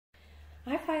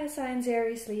Hi fire signs,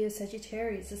 Aries, Leo,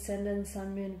 Sagittarius, Ascendant,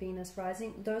 Sun, Moon, Venus,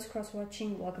 Rising. Those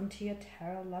cross-watching, welcome to your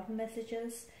tarot love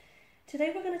messages.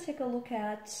 Today we're going to take a look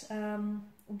at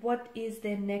what is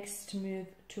their next move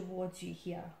towards you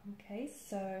here. Okay,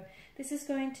 so this is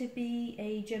going to be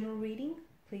a general reading.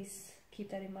 Please keep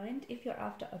that in mind. If you're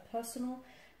after a personal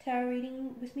tarot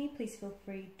reading with me, please feel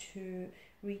free to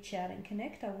reach out and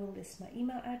connect. I will list my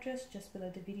email address just below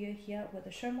the video here where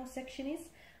the show more section is.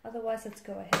 Otherwise, let's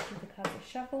go ahead with the cards of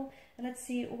shuffle and let's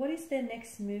see what is their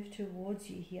next move towards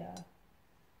you here.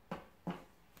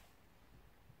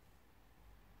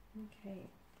 Okay.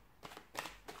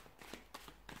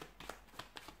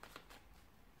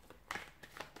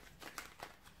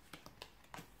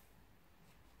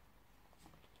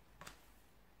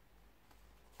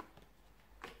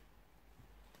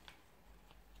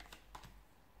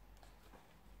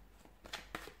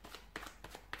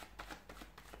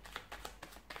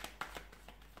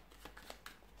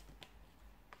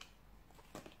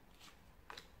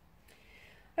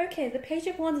 Okay, the Page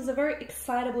of Wands is a very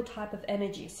excitable type of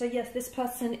energy. So yes, this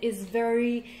person is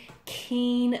very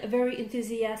keen, very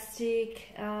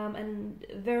enthusiastic, and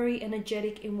very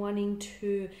energetic in wanting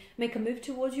to make a move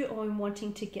towards you or in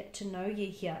wanting to get to know you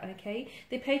here, okay?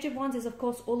 The Page of Wands is, of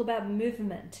course, all about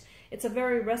movement. It's a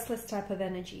very restless type of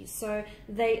energy. So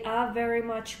they are very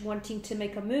much wanting to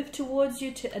make a move towards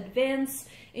you, to advance,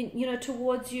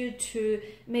 towards you, to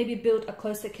maybe build a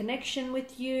closer connection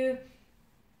with you,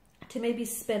 to maybe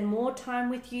spend more time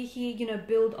with you here,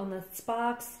 build on the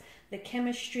sparks, the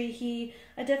chemistry here.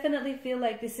 I definitely feel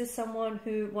like this is someone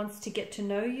who wants to get to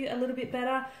know you a little bit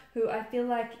better, who I feel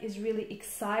like is really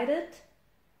excited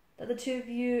that the two of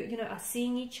you, are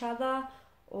seeing each other,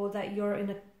 or that you're in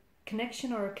a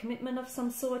connection or a commitment of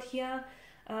some sort here.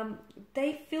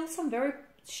 They feel some very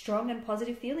strong and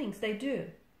positive feelings. They do,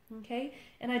 okay?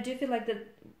 And I do feel like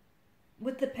that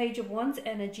with the Page of Wands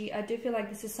energy, I do feel like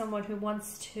this is someone who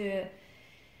wants to,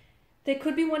 they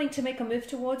could be wanting to make a move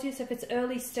towards you. So if it's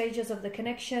early stages of the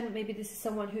connection, maybe this is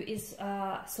someone who is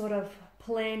sort of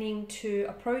planning to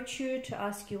approach you, to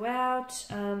ask you out,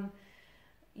 to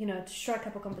strike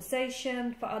up a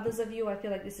conversation. For others of you, I feel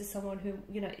like this is someone who,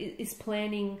 is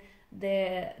planning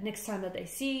their next time that they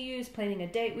see you, is planning a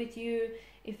date with you.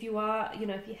 If you are,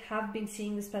 if you have been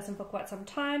seeing this person for quite some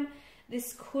time,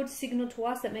 this could signal to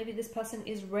us that maybe this person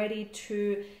is ready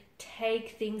to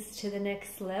take things to the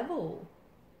next level.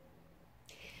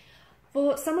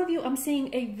 For some of you, I'm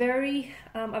seeing a very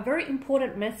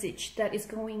important message that is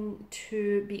going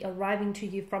to be arriving to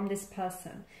you from this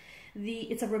person.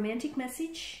 It's a romantic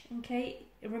message, okay?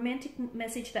 A romantic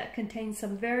message that contains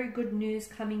some very good news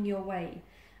coming your way.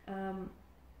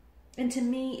 And to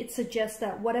me, it suggests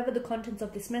that whatever the contents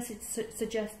of this message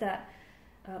suggests that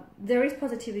there is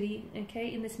positivity,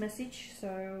 okay, in this message,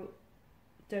 so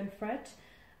don't fret.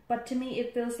 But to me,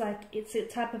 it feels like it's a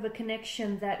type of a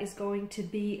connection that is going to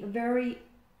be very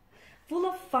full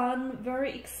of fun,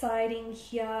 very exciting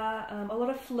here, a lot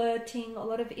of flirting, a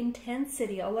lot of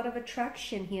intensity, a lot of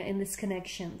attraction here in this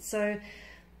connection. So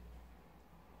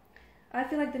I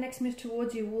feel like the next move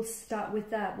towards you will start with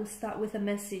that. We'll start with a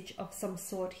message of some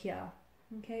sort here,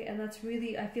 okay? And that's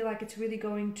really, I feel like it's really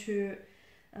going to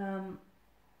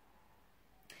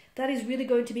that is really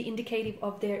going to be indicative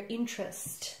of their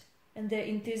interest and their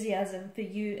enthusiasm for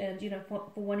you and,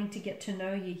 for wanting to get to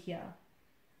know you here.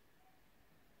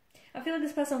 I feel like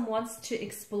this person wants to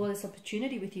explore this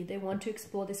opportunity with you. They want to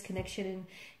explore this connection and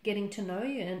getting to know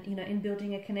you and, in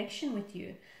building a connection with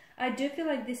you. I do feel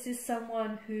like this is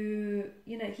someone who,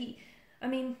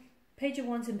 Page of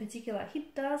Wands in particular, he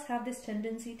does have this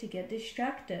tendency to get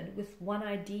distracted with one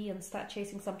idea and start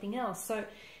chasing something else. So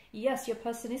yes, your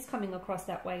person is coming across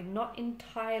that way, not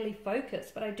entirely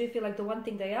focused, but I do feel like the one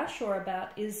thing they are sure about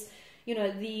is,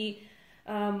 the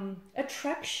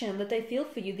attraction that they feel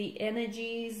for you, the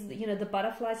energies, the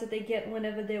butterflies that they get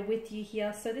whenever they're with you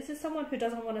here. So this is someone who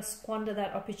doesn't want to squander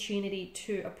that opportunity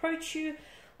to approach you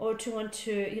or to want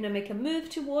to, make a move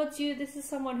towards you. This is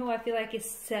someone who I feel like is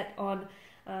set on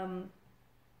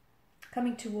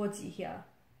coming towards you here.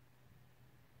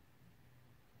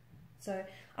 So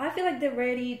I feel like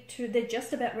they're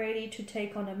just about ready to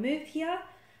take on a move here,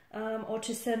 or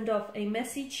to send off a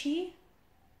message here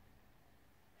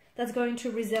that's going to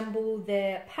resemble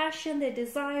their passion, their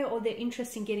desire, or their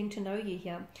interest in getting to know you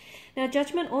here. Now,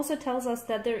 Judgment also tells us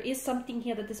that there is something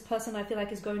here that this person, I feel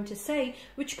like, is going to say,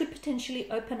 which could potentially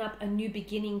open up a new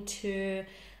beginning to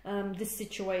this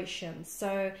situation.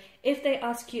 So if they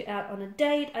ask you out on a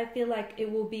date, I feel like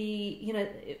it will be,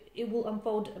 it will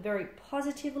unfold very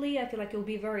positively. I feel like it will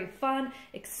be very fun,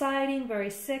 exciting, very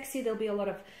sexy. There'll be a lot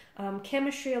of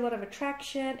chemistry, a lot of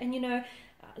attraction, and you know,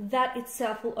 that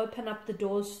itself will open up the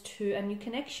doors to a new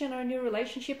connection or a new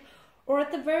relationship, or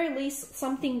at the very least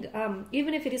something,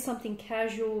 even if it is something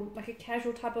casual, like a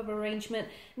casual type of arrangement,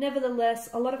 nevertheless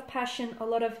a lot of passion, a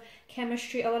lot of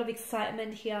chemistry, a lot of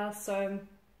excitement here. So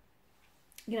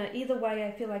you know, either way,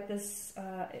 I feel like this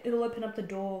it'll open up the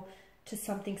door to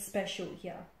something special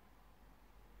here.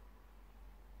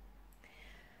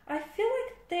 I feel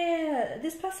like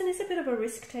this person is a bit of a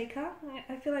risk taker.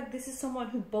 I feel like this is someone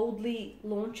who boldly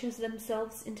launches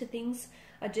themselves into things.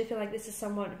 I do feel like this is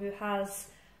someone who has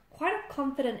quite a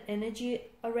confident energy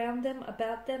around them,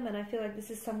 about them, and I feel like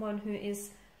this is someone who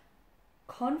is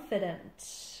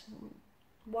confident.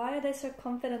 Why are they so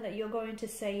confident that you're going to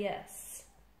say yes?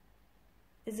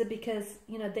 Is it because,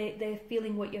 you know, they're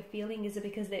feeling what you're feeling? Is it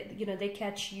because they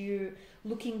catch you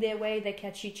looking their way, they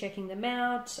catch you checking them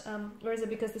out? Or is it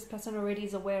because this person already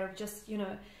is aware of just, you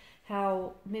know,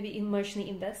 how maybe emotionally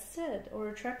invested or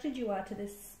attracted you are to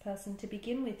this person to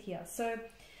begin with here? So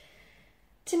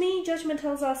to me, judgment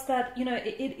tells us that, you know,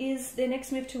 it is their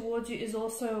next move towards you is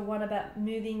also one about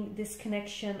moving this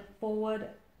connection forward.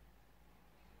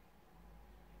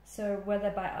 So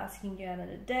whether by asking you out on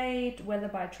a date, whether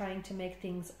by trying to make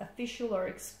things official or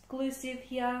exclusive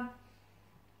here.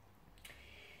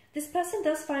 This person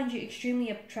does find you extremely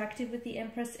attractive with the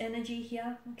Empress energy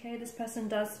here. Okay, this person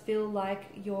does feel like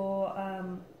you're...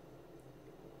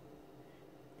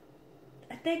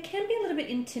 they can be a little bit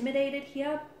intimidated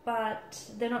here, but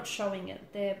they're not showing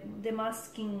it. They're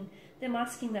masking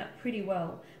that pretty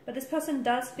well. But this person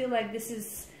does feel like this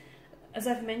is, as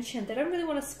I've mentioned, they don't really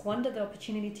want to squander the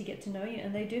opportunity to get to know you,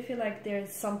 and they do feel like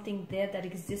there's something there that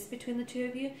exists between the two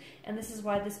of you, and this is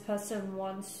why this person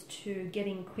wants to get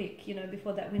in quick, you know,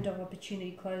 before that window of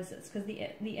opportunity closes, because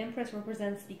the Empress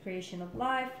represents the creation of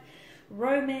life,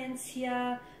 romance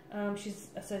here. She's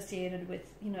associated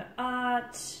with, you know,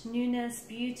 art, newness,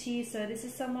 beauty. So this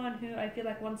is someone who I feel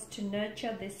like wants to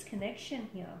nurture this connection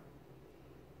here.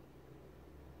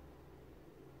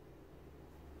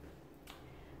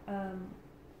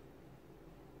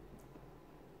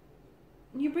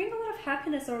 You bring a lot of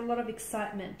happiness or a lot of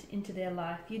excitement into their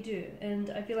life. You do. And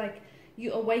I feel like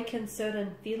you awaken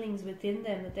certain feelings within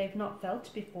them that they've not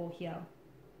felt before here.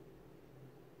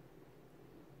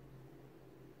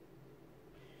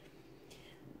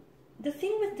 The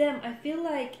thing with them, I feel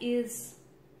like, is...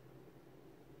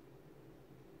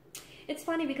 It's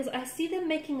funny because I see them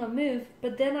making a move,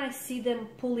 but then I see them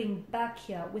pulling back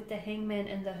here with the Hangman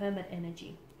and the Hermit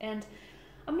energy. And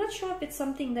I'm not sure if it's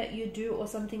something that you do or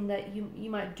something that you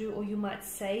might do or you might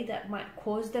say that might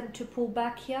cause them to pull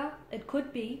back here. It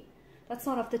could be. That's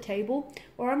not off the table.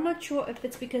 Or I'm not sure if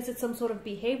it's because it's some sort of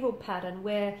behavioral pattern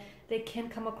where they can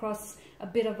come across a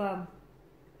bit of a...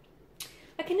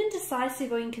 like an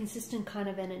indecisive or inconsistent kind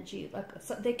of energy. Like,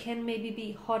 so they can maybe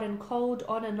be hot and cold,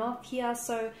 on and off here.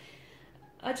 So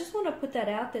I just want to put that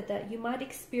out there, that you might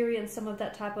experience some of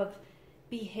that type of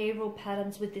behavioral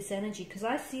patterns with this energy, because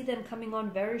I see them coming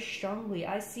on very strongly.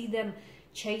 I see them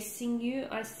chasing you.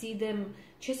 I see them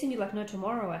chasing you like no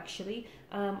tomorrow, actually.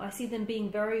 I see them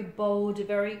being very bold,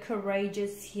 very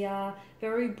courageous here,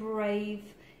 very brave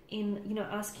in, you know,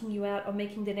 asking you out or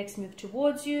making the next move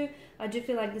towards you. I do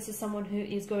feel like this is someone who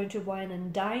is going to wine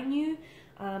and dine you.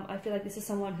 I feel like this is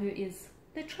someone who is,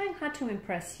 they're trying hard to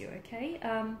impress you, okay?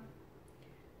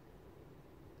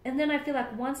 And then I feel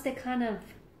like once they kind of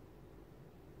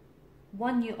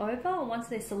won you over, or once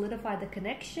they solidify the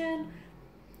connection,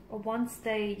 or once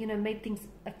they, you know, made things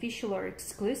official or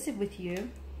exclusive with you,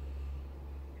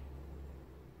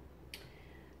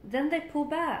 then they pull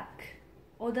back,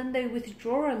 or then they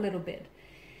withdraw a little bit.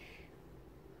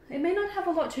 It may not have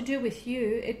a lot to do with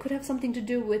you. It could have something to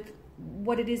do with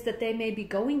what it is that they may be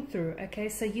going through, okay?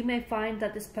 So you may find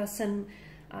that this person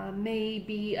may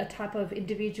be a type of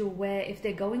individual where if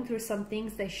they're going through some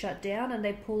things, they shut down and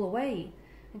they pull away,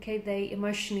 okay? They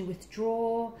emotionally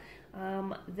withdraw,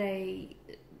 they,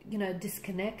 you know,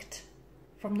 disconnect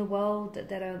from the world.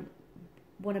 They don't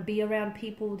want to be around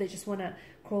people. They just want to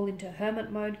crawl into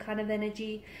hermit mode kind of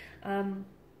energy.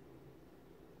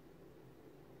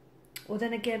 Or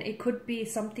then again, it could be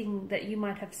something that you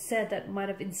might have said that might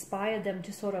have inspired them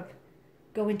to sort of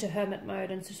go into hermit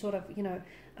mode and to sort of, you know,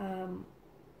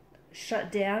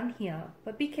 shut down here.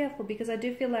 But be careful, because I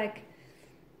do feel like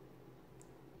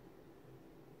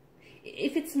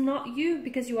if it's not you,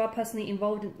 because you are personally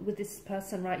involved with this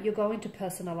person, right, you're going to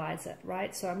personalize it,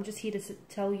 right? So I'm just here to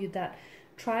tell you that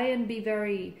try and be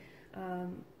very,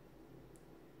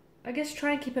 I guess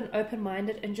try and keep an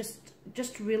open-minded, and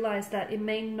just realize that it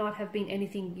may not have been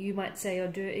anything you might say or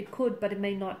do. It could, but it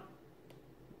may not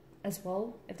as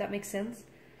well, if that makes sense.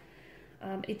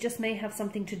 It just may have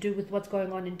something to do with what's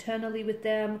going on internally with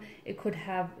them. It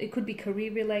could be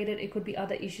career related. It could be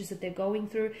other issues that they're going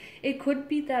through. It could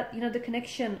be that, you know, the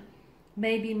connection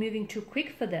may be moving too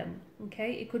quick for them.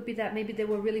 Okay, it could be that maybe they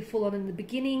were really full on in the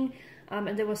beginning,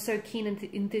 and they were so keen and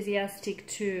enthusiastic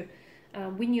to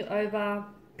win you over,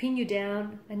 pin you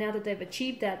down, and now that they've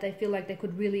achieved that, they feel like they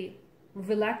could really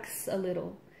relax a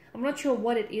little. I'm not sure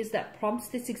what it is that prompts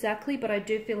this exactly, but I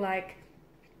do feel like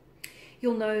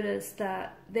you'll notice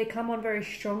that they come on very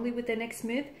strongly with their next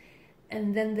move,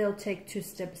 and then they'll take 2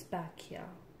 steps back here.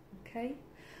 Okay.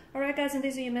 Alright guys, and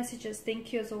these are your messages.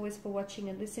 Thank you as always for watching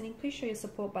and listening. Please show your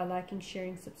support by liking,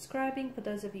 sharing, subscribing. For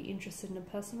those of you interested in a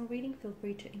personal reading, feel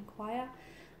free to inquire.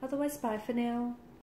 Otherwise, bye for now.